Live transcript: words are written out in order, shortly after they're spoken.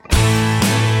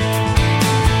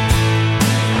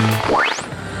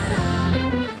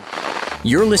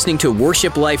You're listening to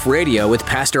Worship Life Radio with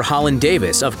Pastor Holland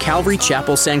Davis of Calvary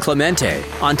Chapel San Clemente.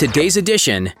 On today's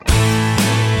edition...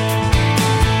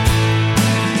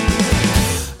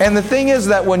 And the thing is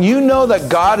that when you know that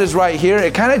God is right here,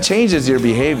 it kind of changes your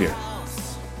behavior.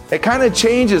 It kind of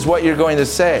changes what you're going to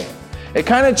say. It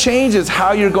kind of changes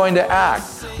how you're going to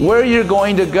act, where you're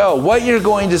going to go, what you're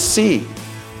going to see,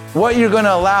 what you're going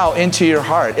to allow into your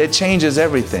heart. It changes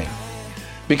everything.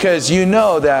 Because you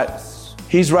know that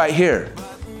He's right here.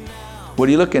 What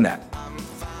are you looking at?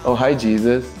 Oh, hi,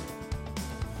 Jesus.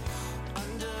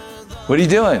 What are you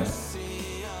doing?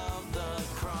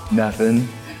 Nothing.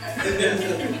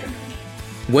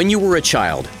 When you were a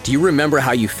child, do you remember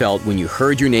how you felt when you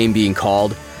heard your name being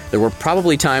called? There were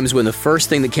probably times when the first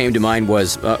thing that came to mind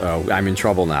was, uh-oh, I'm in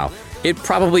trouble now. It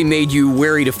probably made you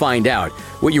wary to find out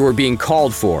what you were being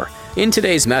called for. In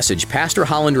today's message, Pastor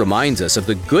Holland reminds us of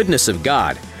the goodness of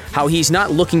God, how He's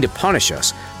not looking to punish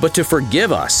us, but to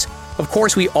forgive us. Of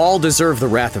course, we all deserve the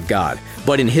wrath of God,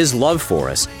 but in His love for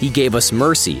us, He gave us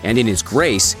mercy, and in His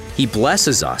grace, He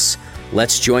blesses us.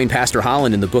 Let's join Pastor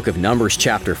Holland in the book of Numbers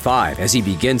chapter 5 as he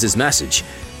begins his message,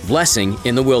 Blessing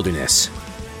in the Wilderness.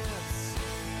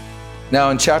 Now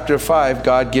in chapter 5,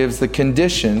 God gives the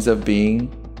conditions of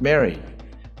being married.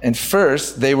 And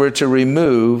first, they were to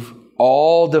remove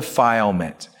all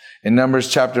defilement. In Numbers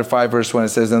chapter 5, verse 1, it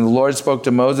says, And the Lord spoke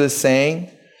to Moses, saying,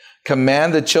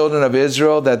 Command the children of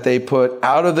Israel that they put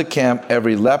out of the camp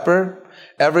every leper,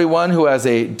 everyone who has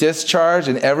a discharge,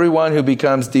 and everyone who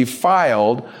becomes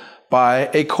defiled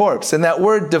by a corpse. And that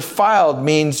word defiled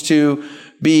means to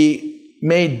be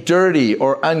made dirty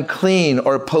or unclean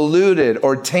or polluted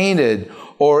or tainted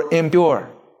or impure.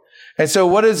 And so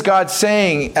what is God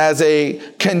saying as a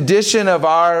condition of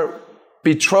our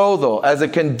betrothal, as a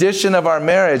condition of our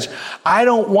marriage? I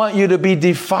don't want you to be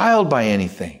defiled by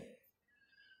anything.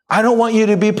 I don't want you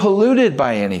to be polluted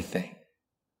by anything.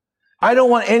 I don't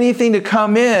want anything to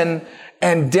come in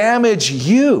and damage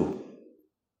you.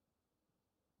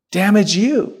 Damage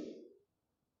you.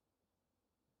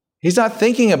 He's not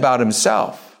thinking about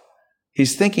himself.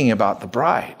 He's thinking about the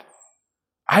bride.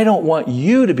 I don't want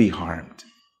you to be harmed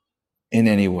in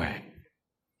any way.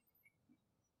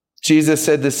 Jesus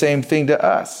said the same thing to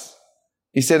us.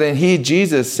 He said, and He,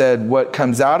 Jesus, said, what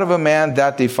comes out of a man,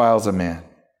 that defiles a man.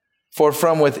 For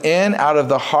from within, out of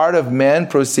the heart of men,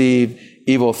 proceed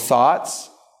evil thoughts,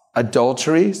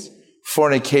 adulteries,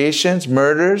 fornications,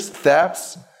 murders,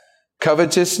 thefts,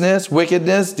 covetousness,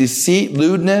 wickedness, deceit,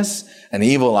 lewdness, an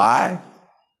evil eye,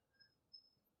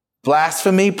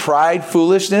 blasphemy, pride,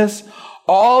 foolishness.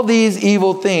 All these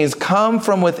evil things come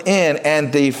from within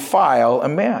and defile a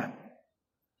man.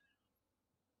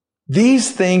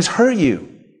 These things hurt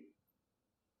you.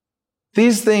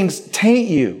 These things taint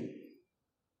you.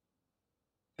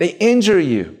 They injure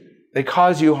you. They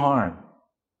cause you harm.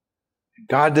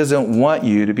 God doesn't want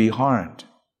you to be harmed.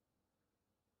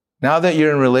 Now that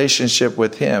you're in relationship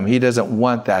with Him, He doesn't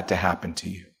want that to happen to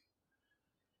you.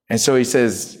 And so He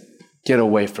says, get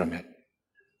away from it.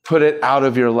 Put it out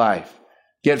of your life.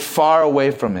 Get far away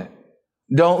from it.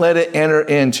 Don't let it enter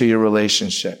into your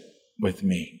relationship with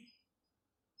me.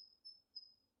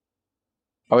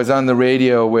 I was on the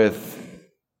radio with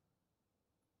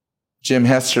Jim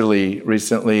Hesterly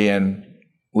recently, and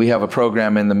we have a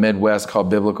program in the Midwest called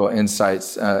Biblical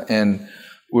Insights, and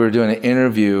we were doing an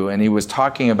interview, and he was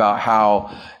talking about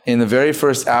how in the very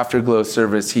first Afterglow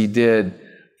service he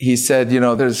said,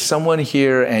 there's someone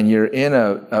here and you're in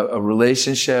a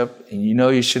relationship and you know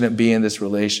you shouldn't be in this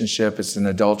relationship. It's an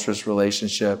adulterous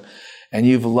relationship and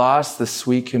you've lost the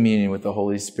sweet communion with the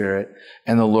Holy Spirit,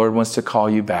 and the Lord wants to call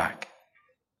you back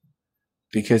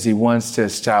because He wants to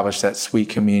establish that sweet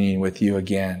communion with you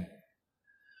again.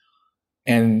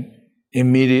 And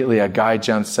immediately a guy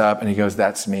jumps up and he goes,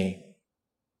 that's me.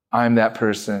 I'm that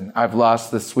person. I've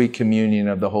lost the sweet communion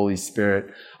of the Holy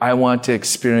Spirit. I want to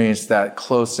experience that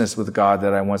closeness with God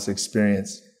that I once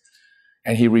experienced.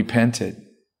 And he repented.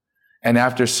 And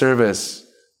after service,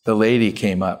 the lady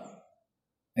came up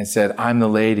and said, I'm the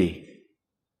lady.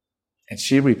 And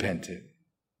she repented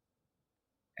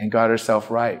and got herself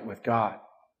right with God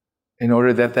in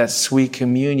order that that sweet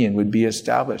communion would be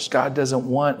established. God doesn't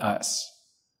want us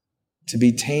to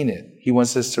be tainted. He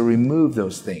wants us to remove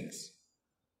those things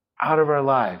out of our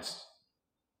lives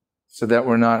so that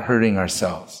we're not hurting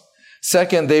ourselves.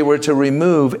 Second, they were to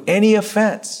remove any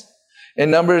offense.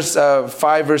 In Numbers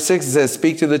 5 verse 6, it says,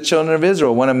 speak to the children of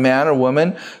Israel. When a man or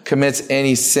woman commits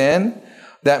any sin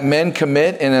that men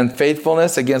commit in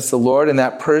unfaithfulness against the Lord, and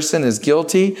that person is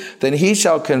guilty, then he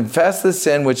shall confess the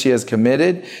sin which he has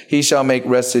committed. He shall make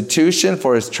restitution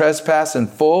for his trespass in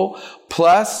full,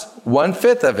 plus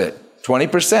 1/5 of it.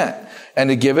 20%, and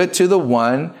to give it to the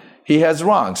one he has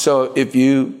wronged. So if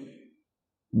you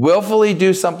willfully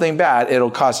do something bad,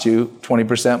 it'll cost you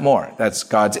 20% more. That's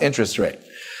God's interest rate.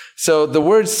 So the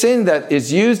word sin that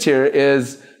is used here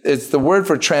it's the word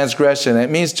for transgression. It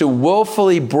means to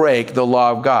willfully break the law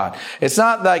of God. It's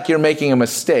not like you're making a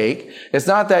mistake. It's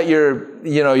not that you're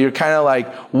kind of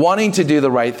like wanting to do the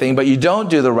right thing, but you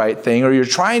don't do the right thing, or you're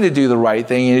trying to do the right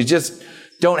thing and you just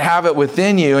don't have it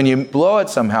within you and you blow it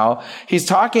somehow. He's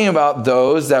talking about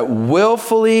those that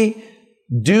willfully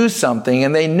do something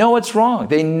and they know it's wrong.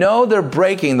 They know they're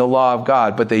breaking the law of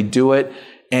God, but they do it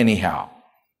anyhow.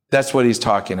 That's what he's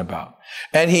talking about.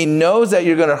 And he knows that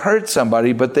you're going to hurt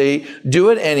somebody, but they do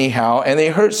it anyhow, and they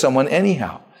hurt someone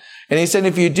anyhow. And he said,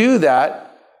 if you do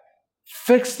that,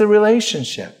 fix the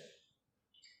relationship.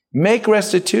 Make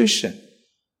restitution.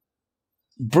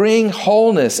 Bring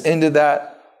wholeness into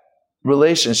that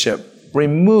relationship.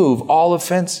 Remove all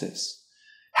offenses.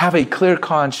 Have a clear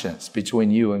conscience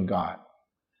between you and God.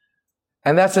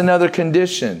 And that's another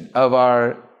condition of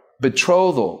our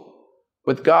betrothal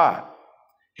with God.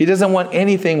 He doesn't want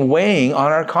anything weighing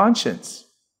on our conscience.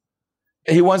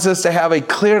 He wants us to have a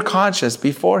clear conscience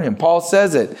before him. Paul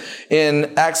says it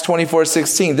in Acts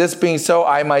 24:16. This being so,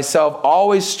 I myself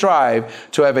always strive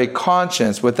to have a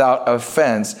conscience without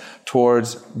offense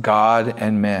towards God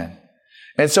and men.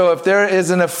 And so if there is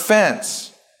an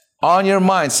offense on your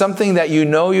mind, something that you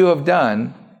know you have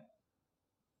done,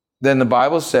 then the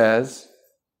Bible says,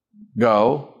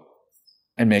 go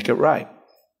and make it right.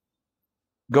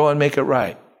 Go and make it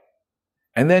right.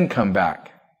 And then come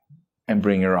back and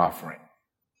bring your offering.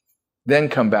 Then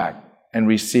come back and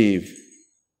receive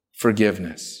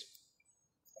forgiveness.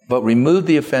 But remove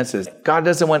the offenses. God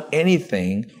doesn't want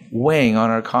anything weighing on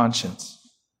our conscience.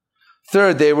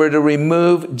 Third, they were to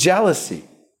remove jealousy.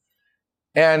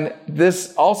 And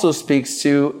this also speaks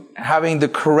to having the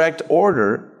correct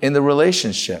order in the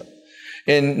relationship.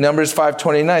 In Numbers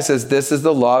 5:29 it says, this is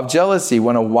the law of jealousy.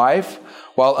 When a wife,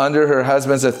 while under her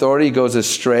husband's authority, goes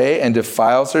astray and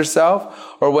defiles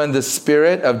herself, or when the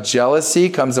spirit of jealousy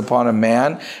comes upon a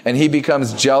man and he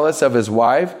becomes jealous of his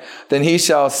wife, then he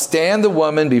shall stand the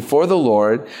woman before the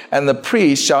Lord, and the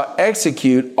priest shall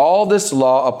execute all this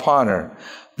law upon her.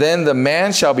 Then the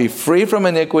man shall be free from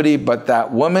iniquity, but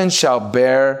that woman shall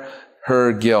bear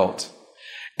her guilt.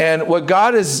 And what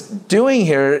God is doing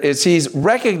here is he's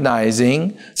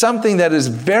recognizing something that is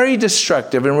very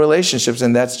destructive in relationships,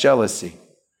 and that's jealousy.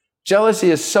 Jealousy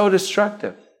is so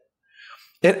destructive.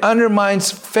 It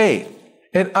undermines faith.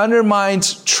 It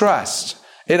undermines trust.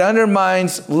 It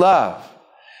undermines love.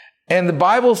 And the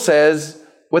Bible says,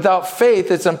 without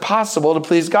faith, it's impossible to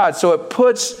please God. So it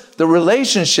puts the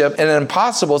relationship in an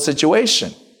impossible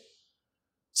situation.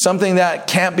 Something that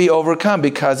can't be overcome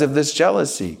because of this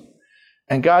jealousy.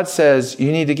 And God says,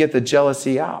 you need to get the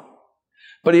jealousy out.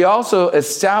 But he also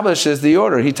establishes the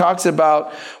order. He talks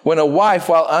about when a wife,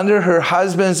 while under her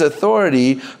husband's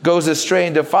authority, goes astray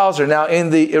and defiles her. Now,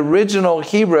 in the original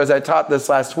Hebrew, as I taught this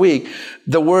last week,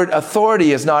 the word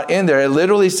authority is not in there. It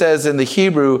literally says in the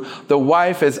Hebrew, the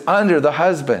wife is under the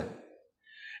husband.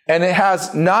 And it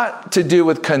has not to do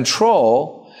with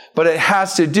control, but it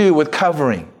has to do with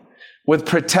covering, with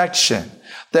protection.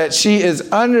 That she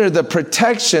is under the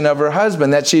protection of her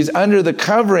husband, that she's under the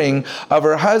covering of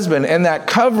her husband, and that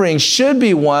covering should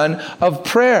be one of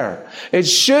prayer. It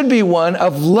should be one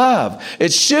of love.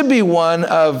 It should be one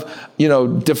of,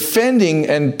 defending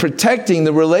and protecting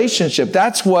the relationship.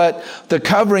 That's what the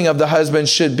covering of the husband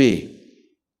should be.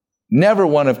 Never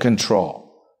one of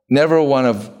control. Never one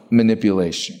of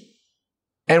manipulation.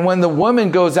 And when the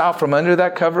woman goes out from under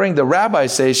that covering, the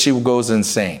rabbis say she goes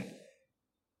insane.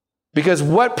 Because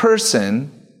what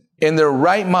person in their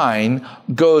right mind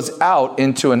goes out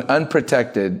into an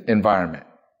unprotected environment?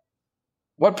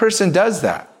 What person does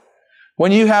that?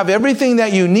 When you have everything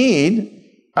that you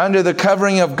need under the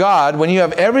covering of God, when you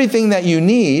have everything that you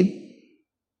need,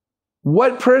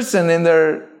 what person in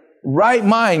their right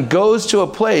mind goes to a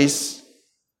place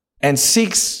and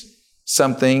seeks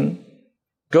something,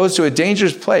 goes to a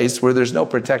dangerous place where there's no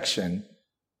protection,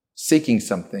 seeking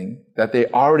something that they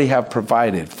already have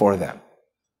provided for them?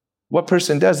 What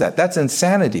person does that? That's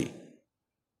insanity.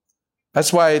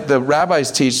 That's why the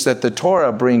rabbis teach that the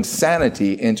Torah brings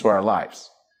sanity into our lives.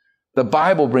 The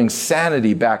Bible brings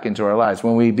sanity back into our lives.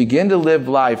 When we begin to live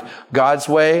life God's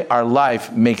way, our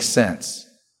life makes sense.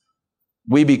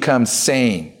 We become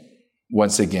sane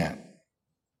once again.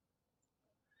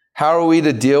 How are we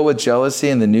to deal with jealousy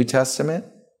in the New Testament?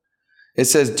 It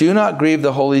says, do not grieve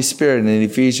the Holy Spirit in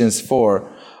Ephesians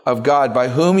 4 of God, by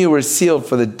whom you were sealed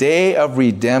for the day of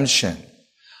redemption.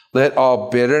 Let all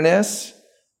bitterness,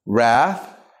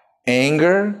 wrath,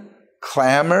 anger,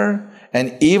 clamor,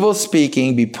 and evil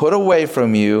speaking be put away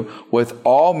from you with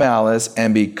all malice,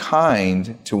 and be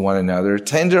kind to one another,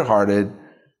 tenderhearted,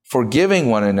 forgiving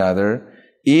one another,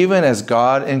 even as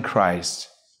God in Christ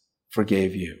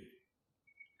forgave you.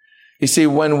 You see,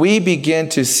 when we begin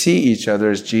to see each other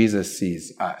as Jesus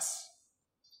sees us,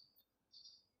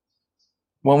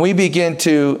 when we begin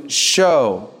to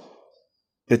show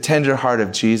the tender heart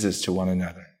of Jesus to one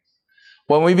another,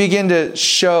 when we begin to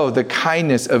show the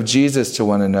kindness of Jesus to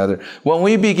one another, when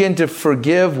we begin to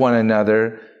forgive one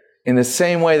another in the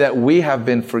same way that we have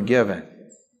been forgiven.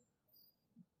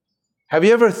 Have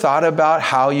you ever thought about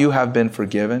how you have been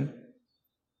forgiven?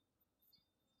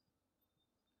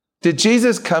 Did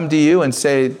Jesus come to you and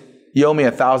say, you owe me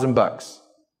 $1,000?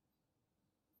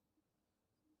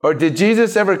 Or did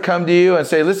Jesus ever come to you and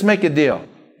say, let's make a deal.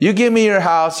 You give me your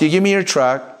house, you give me your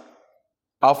truck,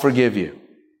 I'll forgive you.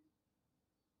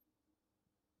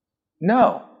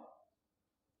 No.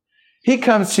 He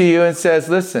comes to you and says,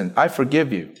 listen, I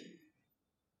forgive you.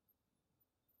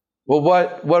 Well,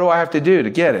 what do I have to do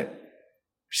to get it?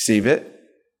 Receive it.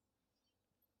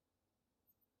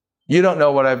 You don't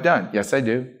know what I've done. Yes, I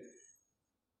do.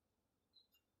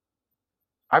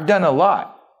 I've done a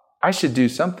lot. I should do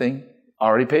something.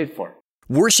 Already paid for.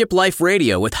 Worship Life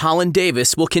Radio with Holland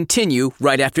Davis will continue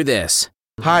right after this.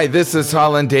 Hi, this is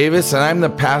Holland Davis, and I'm the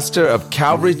pastor of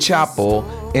Calvary Chapel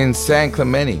in San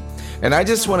Clemente. And I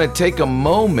just want to take a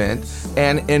moment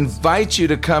and invite you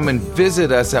to come and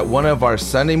visit us at one of our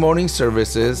Sunday morning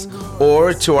services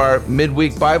or to our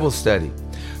midweek Bible study.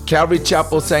 Calvary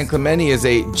Chapel San Clemente is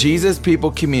a Jesus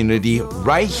People community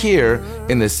right here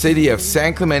in the city of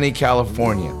San Clemente,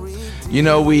 California. You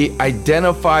know, we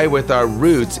identify with our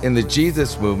roots in the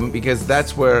Jesus movement because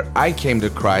that's where I came to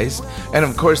Christ. And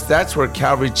of course, that's where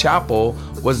Calvary Chapel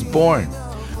was born.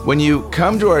 When you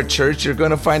come to our church, you're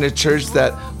going to find a church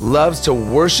that loves to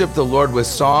worship the Lord with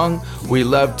song. We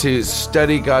love to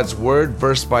study God's word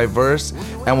verse by verse,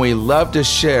 and we love to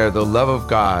share the love of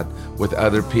God with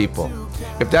other people.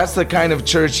 If that's the kind of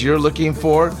church you're looking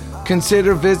for,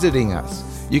 consider visiting us.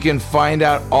 You can find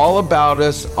out all about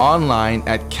us online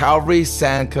at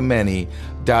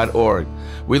calvarysanclemente.org.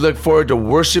 We look forward to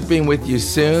worshiping with you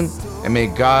soon, and may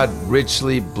God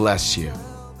richly bless you.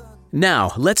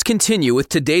 Now, let's continue with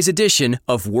today's edition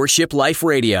of Worship Life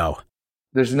Radio.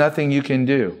 There's nothing you can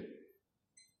do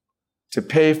to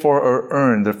pay for or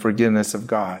earn the forgiveness of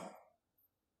God.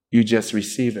 You just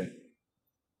receive it.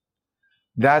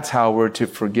 That's how we're to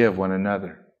forgive one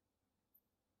another.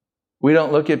 We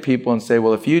don't look at people and say,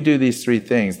 well, if you do these 3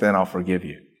 things, then I'll forgive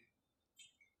you.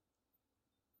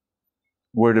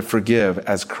 We're to forgive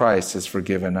as Christ has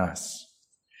forgiven us.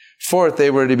 Fourth,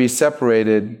 they were to be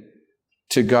separated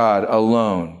to God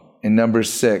alone in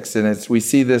Numbers 6. And we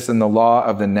see this in the law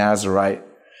of the Nazarite.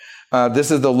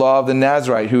 This is the law of the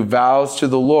Nazarite who vows to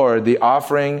the Lord the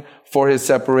offering for his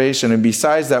separation. And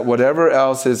besides that, whatever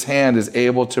else his hand is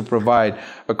able to provide,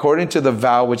 according to the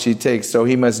vow which he takes, so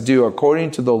he must do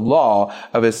according to the law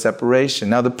of his separation.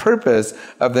 Now, the purpose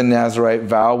of the Nazarite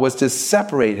vow was to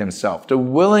separate himself, to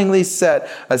willingly set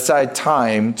aside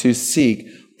time to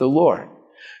seek the Lord.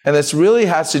 And this really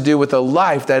has to do with a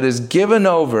life that is given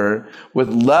over with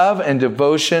love and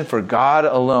devotion for God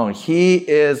alone. He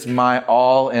is my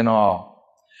all in all.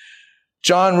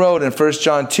 John wrote in 1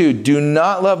 John 2, do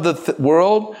not love the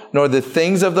world nor the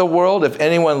things of the world. If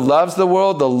anyone loves the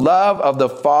world, the love of the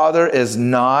Father is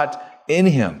not in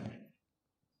him.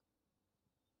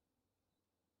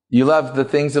 You love the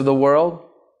things of the world?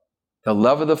 The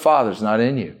love of the Father is not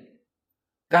in you.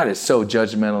 That is so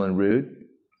judgmental and rude.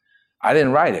 I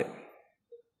didn't write it.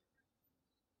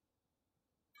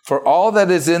 For all that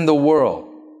is in the world,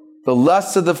 the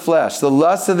lust of the flesh, the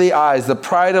lust of the eyes, the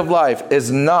pride of life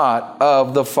is not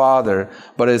of the Father,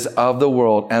 but is of the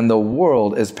world. And the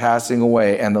world is passing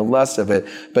away and the lust of it.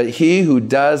 But he who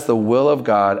does the will of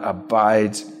God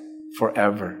abides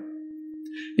forever.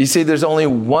 You see, there's only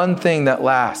one thing that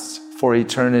lasts for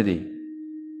eternity.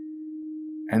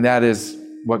 And that is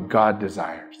what God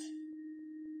desires.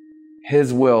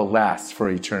 His will lasts for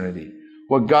eternity.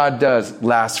 What God does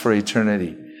lasts for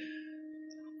eternity.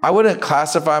 I wouldn't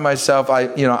classify myself, I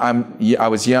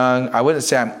was young. I wouldn't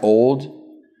say I'm old.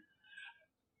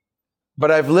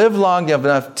 But I've lived long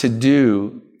enough to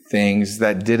do things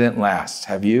that didn't last.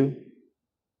 Have you?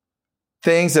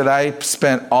 Things that I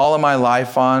spent all of my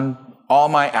life on, all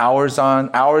my hours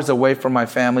on, hours away from my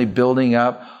family, building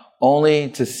up, only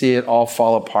to see it all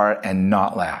fall apart and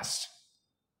not last.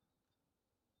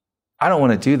 I don't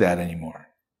want to do that anymore.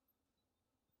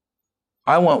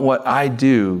 I want what I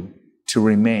do to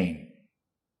remain.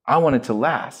 I want it to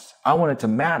last. I want it to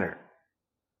matter.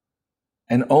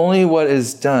 And only what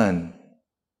is done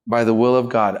by the will of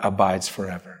God abides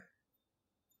forever.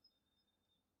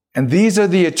 And these are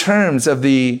the terms of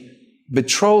the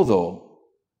betrothal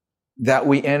that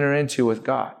we enter into with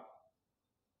God.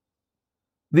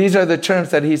 These are the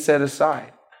terms that he set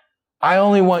aside. I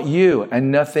only want you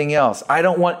and nothing else. I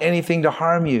don't want anything to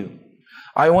harm you.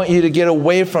 I want you to get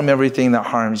away from everything that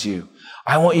harms you.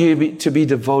 I want you to be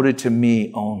devoted to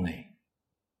me only.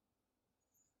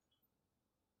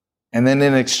 And then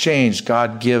in exchange,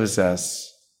 God gives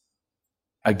us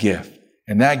a gift.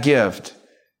 And that gift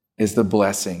is the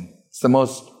blessing. It's the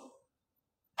most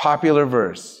popular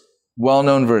verse,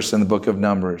 well-known verse in the book of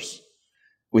Numbers.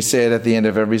 We say it at the end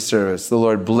of every service. The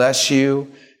Lord bless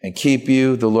you and keep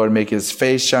you. The Lord make his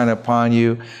face shine upon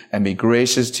you and be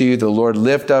gracious to you. The Lord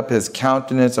lift up his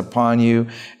countenance upon you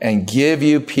and give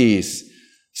you peace.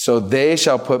 So they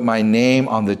shall put my name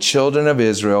on the children of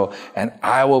Israel, and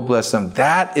I will bless them.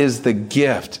 That is the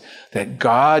gift that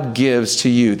God gives to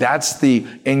you. That's the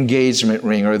engagement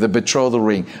ring or the betrothal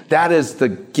ring. That is the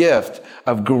gift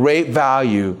of great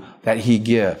value that he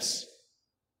gives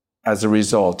as a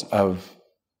result of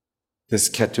this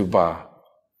ketubah.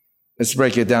 Let's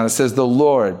break it down. It says the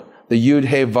Lord, the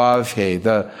Yud-He-Vav-He,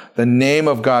 the name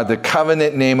of God, the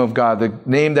covenant name of God, the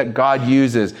name that God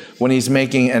uses when he's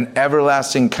making an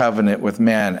everlasting covenant with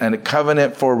man, and a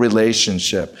covenant for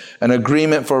relationship, an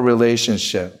agreement for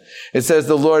relationship. It says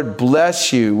the Lord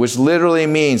bless you, which literally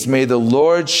means may the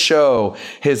Lord show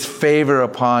his favor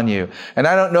upon you. And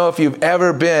I don't know if you've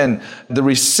ever been the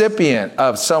recipient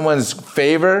of someone's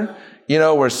favor,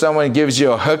 where someone gives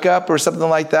you a hookup or something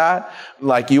like that.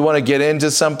 Like you want to get into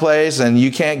some place and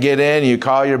you can't get in. You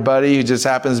call your buddy who just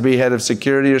happens to be head of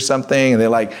security or something, and they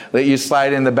let you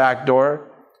slide in the back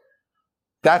door.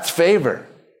 That's favor.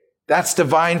 That's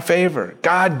divine favor.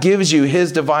 God gives you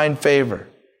his divine favor.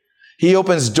 He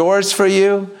opens doors for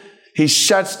you. He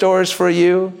shuts doors for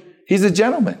you. He's a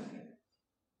gentleman.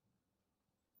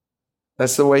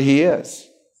 That's the way he is.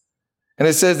 And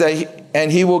it says that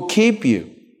he will keep you.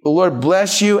 The Lord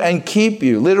bless you and keep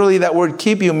you. Literally, that word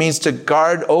keep you means to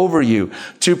guard over you,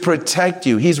 to protect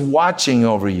you. He's watching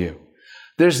over you.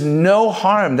 There's no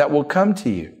harm that will come to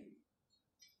you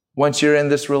once you're in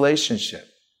this relationship,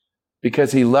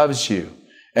 because he loves you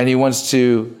and he wants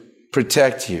to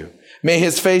protect you. May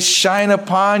his face shine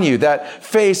upon you. That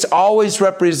face always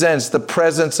represents the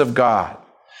presence of God.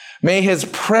 May his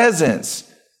presence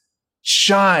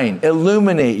shine,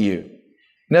 illuminate you.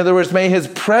 In other words, may his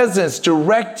presence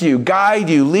direct you, guide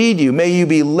you, lead you. May you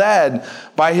be led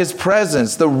by his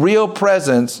presence, the real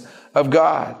presence of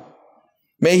God.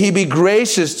 May he be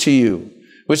gracious to you,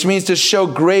 which means to show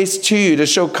grace to you, to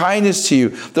show kindness to you.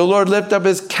 The Lord lift up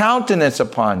his countenance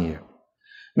upon you.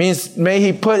 Means may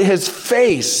he put his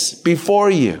face before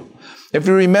you. If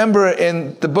you remember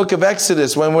in the book of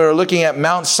Exodus, when we were looking at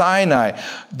Mount Sinai,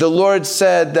 the Lord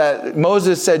said that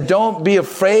Moses said, don't be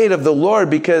afraid of the Lord,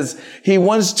 because he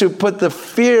wants to put the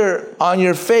fear on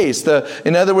your face.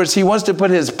 In other words, he wants to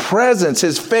put his presence,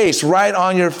 his face right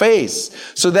on your face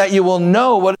so that you will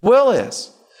know what will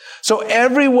is. So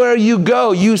everywhere you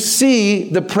go, you see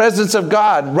the presence of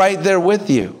God right there with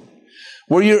you,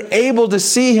 where you're able to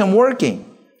see him working.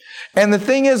 And the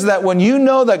thing is that when you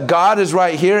know that God is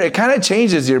right here, it kind of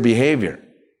changes your behavior.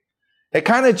 It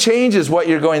kind of changes what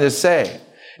you're going to say.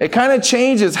 It kind of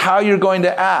changes how you're going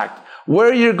to act,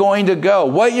 where you're going to go,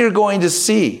 what you're going to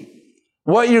see,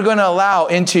 what you're going to allow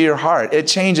into your heart. It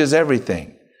changes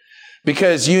everything,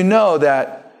 because you know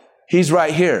that he's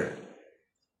right here.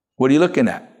 What are you looking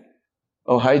at?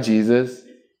 Oh, hi, Jesus.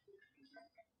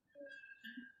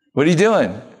 What are you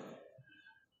doing?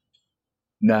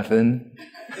 Nothing.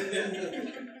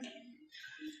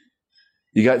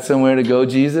 You got somewhere to go,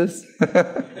 Jesus?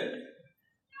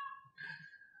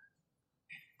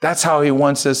 That's how he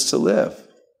wants us to live.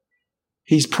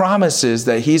 He promises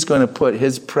that he's going to put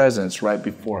his presence right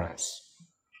before us.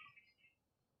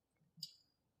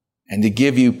 And to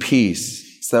give you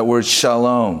peace. It's that word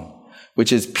shalom,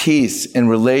 which is peace in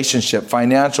relationship,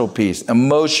 financial peace,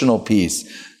 emotional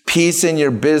peace, peace in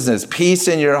your business, peace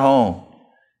in your home,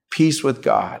 peace with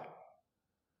God.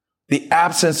 The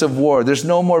absence of war. There's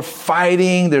no more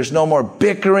fighting. There's no more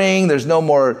bickering. There's no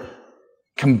more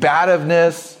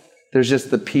combativeness. There's just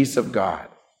the peace of God.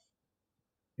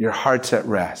 Your heart's at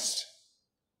rest.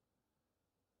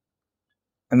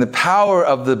 And the power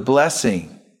of the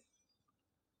blessing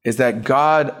is that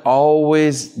God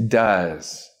always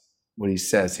does what he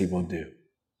says he will do.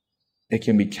 It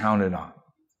can be counted on.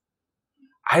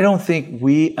 I don't think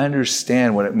we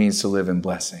understand what it means to live in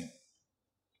blessing.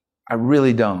 I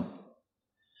really don't.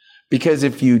 Because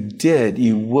if you did,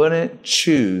 you wouldn't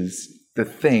choose the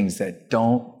things that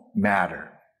don't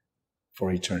matter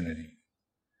for eternity.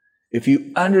 If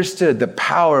you understood the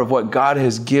power of what God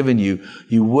has given you,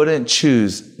 you wouldn't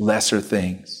choose lesser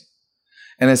things.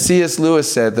 And as C.S.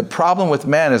 Lewis said, the problem with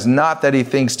man is not that he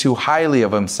thinks too highly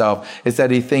of himself, it's that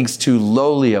he thinks too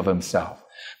lowly of himself.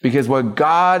 Because what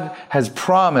God has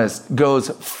promised goes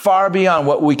far beyond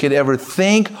what we could ever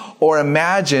think or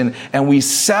imagine, and we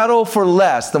settle for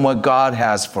less than what God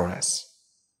has for us.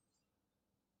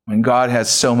 When God has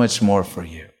so much more for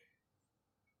you.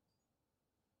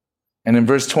 And in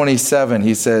verse 27,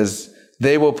 he says,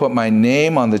 they will put my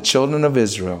name on the children of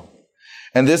Israel.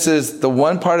 And this is the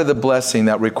one part of the blessing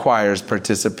that requires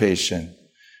participation.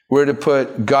 We're to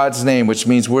put God's name, which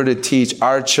means we're to teach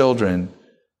our children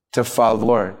to follow the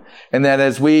Lord. And that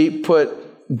as we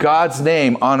put God's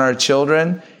name on our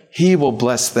children, he will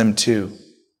bless them too.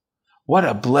 What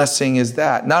a blessing is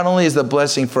that? Not only is the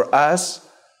blessing for us,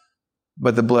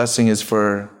 but the blessing is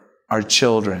for our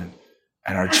children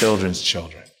and our children's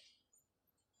children.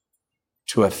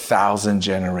 To 1,000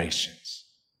 generations.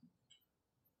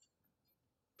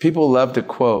 People love to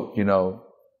quote,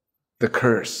 the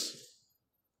curse.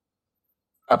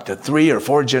 Up to 3 or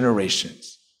 4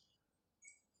 generations.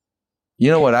 You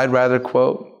know what I'd rather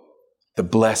quote? The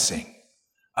blessing.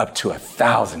 Up to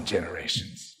 1,000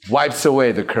 generations. Wipes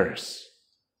away the curse.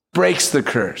 Breaks the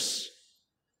curse.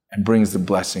 And brings the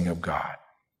blessing of God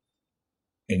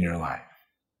in your life.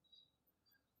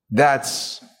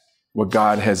 That's what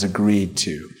God has agreed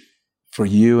to for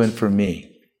you and for me.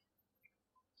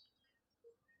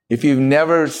 If you've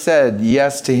never said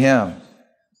yes to him,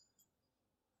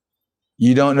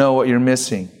 you don't know what you're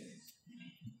missing.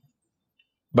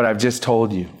 But I've just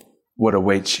told you what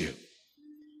awaits you.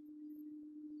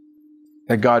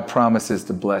 That God promises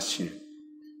to bless you.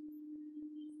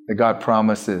 That God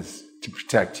promises to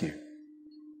protect you.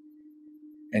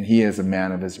 And he is a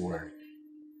man of his word.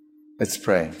 Let's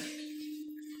pray.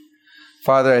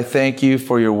 Father, I thank you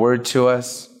for your word to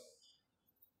us.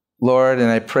 Lord, and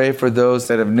I pray for those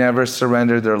that have never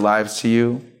surrendered their lives to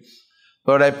you.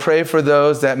 Lord, I pray for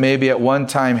those that maybe at one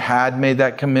time had made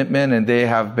that commitment and they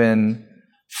have been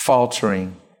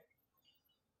faltering.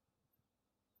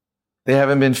 They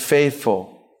haven't been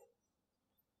faithful.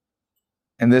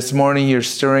 And this morning you're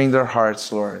stirring their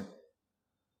hearts, Lord.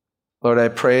 Lord, I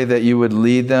pray that you would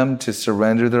lead them to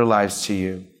surrender their lives to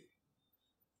you.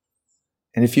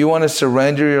 And if you want to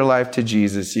surrender your life to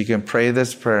Jesus, you can pray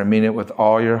this prayer and mean it with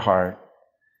all your heart.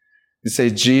 You say,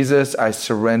 Jesus, I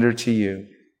surrender to you.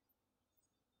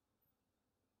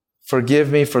 Forgive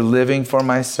me for living for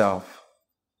myself.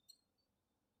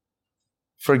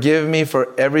 Forgive me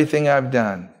for everything I've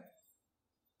done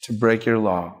to break your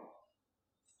law.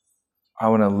 I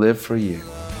want to live for you.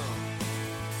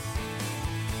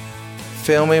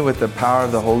 Fill me with the power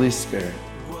of the Holy Spirit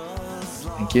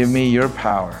and give me your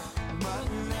power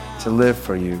to live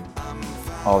for you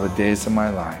all the days of my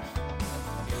life.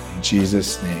 In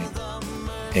Jesus' name,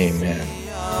 amen.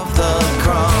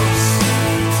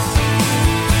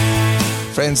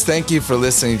 Friends, thank you for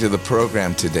listening to the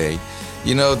program today.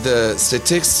 The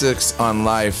statistics on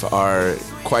life are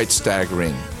quite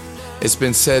staggering. It's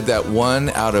been said that 1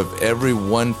 out of every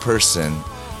 1 person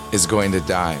is going to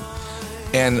die.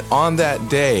 And on that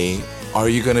day, are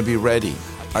you going to be ready?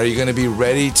 Are you going to be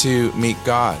ready to meet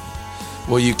God?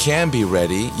 Well, you can be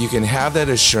ready. You can have that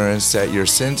assurance that your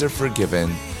sins are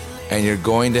forgiven and you're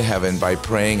going to heaven by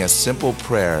praying a simple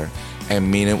prayer and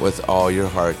mean it with all your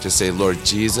heart to say, Lord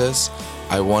Jesus,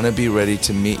 I want to be ready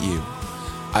to meet you.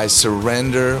 I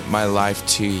surrender my life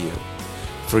to you.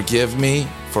 Forgive me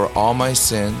for all my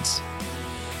sins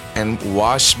and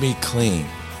wash me clean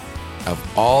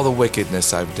of all the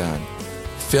wickedness I've done.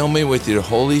 Fill me with your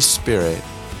Holy Spirit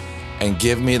and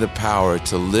give me the power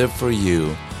to live for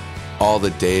you all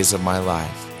the days of my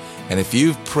life. And if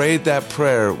you've prayed that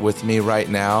prayer with me right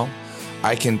now,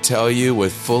 I can tell you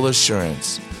with full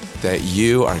assurance that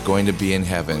you are going to be in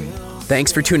heaven.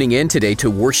 Thanks for tuning in today to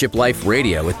Worship Life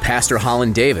Radio with Pastor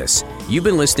Holland Davis. You've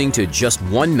been listening to just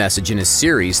one message in a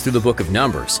series through the book of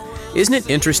Numbers. Isn't it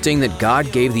interesting that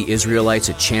God gave the Israelites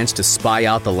a chance to spy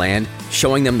out the land,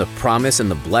 showing them the promise and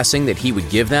the blessing that he would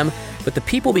give them, but the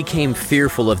people became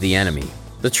fearful of the enemy.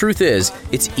 The truth is,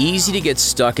 it's easy to get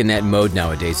stuck in that mode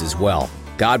nowadays as well.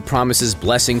 God promises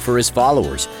blessing for his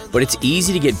followers, but it's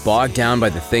easy to get bogged down by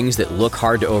the things that look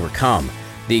hard to overcome.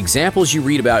 The examples you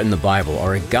read about in the Bible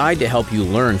are a guide to help you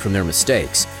learn from their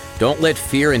mistakes. Don't let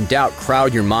fear and doubt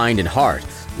crowd your mind and heart.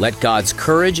 Let God's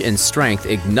courage and strength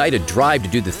ignite a drive to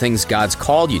do the things God's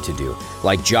called you to do,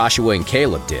 like Joshua and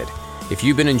Caleb did. If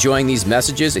you've been enjoying these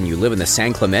messages and you live in the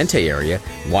San Clemente area,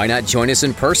 why not join us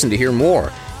in person to hear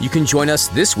more? You can join us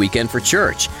this weekend for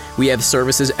church. We have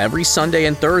services every Sunday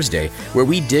and Thursday where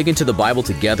we dig into the Bible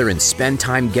together and spend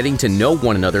time getting to know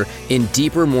one another in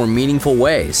deeper, more meaningful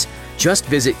ways. Just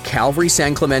visit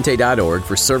calvarysanclemente.org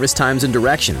for service times and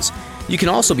directions. You can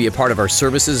also be a part of our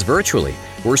services virtually.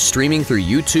 We're streaming through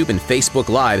YouTube and Facebook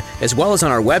Live, as well as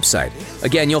on our website.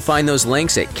 Again, you'll find those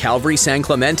links at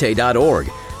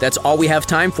calvarysanclemente.org. That's all we have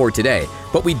time for today,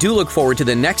 but we do look forward to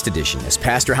the next edition as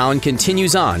Pastor Howland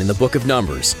continues on in the book of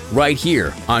Numbers, right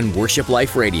here on Worship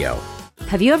Life Radio.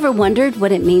 Have you ever wondered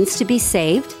what it means to be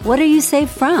saved? What are you saved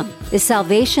from? Is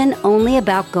salvation only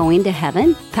about going to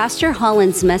heaven? Pastor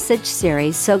Holland's message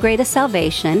series, So Great a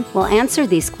Salvation, will answer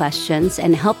these questions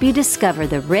and help you discover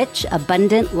the rich,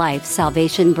 abundant life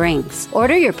salvation brings.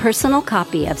 Order your personal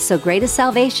copy of So Great a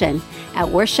Salvation at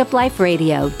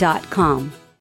worshipliferadio.com.